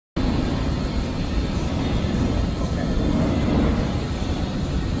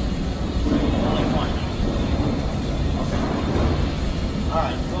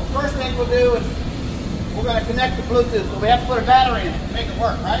we'll do is we're going to connect the Bluetooth. So we have to put a battery in it to make it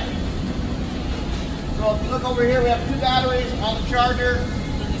work, right? So if you look over here, we have 2 batteries on the charger.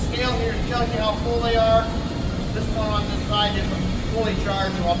 There's a scale here that tells you how full they are. This one on this side isn't fully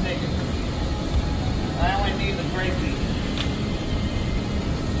charged, so I'll take it. I only need the gray piece.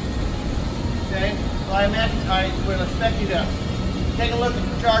 Okay, so I would expect you to take a look at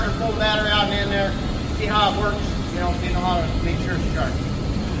the charger, pull the battery out and in there, see how it works, you know, so you know how to make sure it's charged.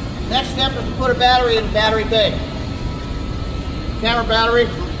 Next step is to put a battery in the battery bay. Camera battery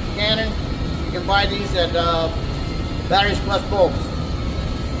from Canon. You can buy these at Batteries Plus Bulbs,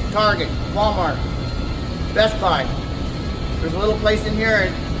 Target, Walmart, Best Buy. There's a little place in here,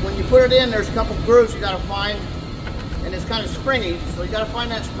 and when you put it in, there's a couple grooves you got to find, and it's kind of springy, so you got to find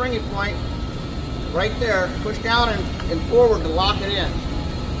that springy point right there, push down and forward to lock it in,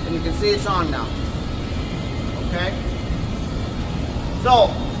 and you can see it's on now. Okay? So,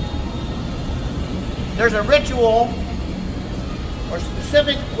 there's a ritual or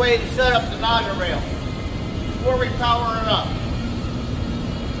specific way to set up the Naja rail before we power it up.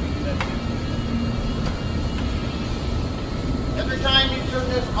 Every time you turn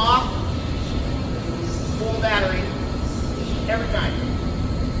this off, pull the battery. Every time.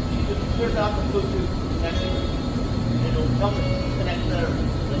 Just clears out the Bluetooth connection. It'll help it connect better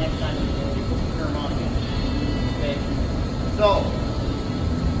the next time you turn them on again. Okay. So,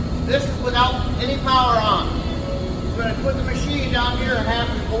 this is without any power on. We're going to put the machine down here and have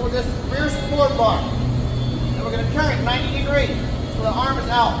it over this rear support bar. And we're going to turn it 90 degrees so the arm is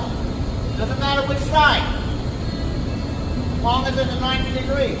out. Doesn't matter which side, as long as it's at 90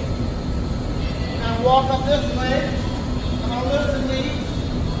 degrees. I'm going to walk up this way. I'm going to loosen these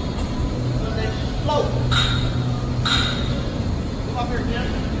so they float. Come up here, Jim.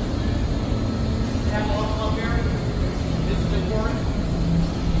 You have to look up here. This is important.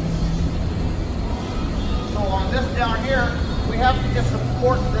 So on this down here, we have to just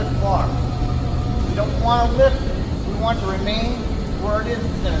support this bar. We don't want to lift it. We want to remain where it is.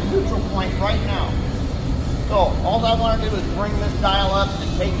 It's at a neutral point right now. So all I want to do is bring this dial up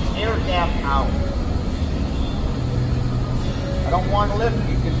and take the air gap out. I don't want to lift it.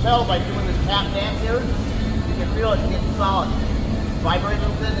 You can tell by doing this tap dance here, you can feel it getting solid. Vibrate a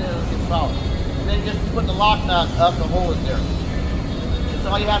little bit and it'll get solid. And then just put the lock nut up to hold it there. That's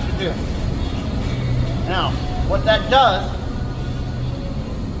all you have to do. Now, what that does,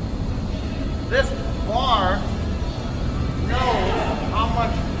 this bar knows how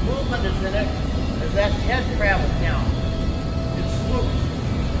much movement is in it as that head travels down. It swoops.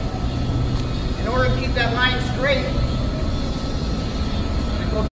 In order to keep that line straight,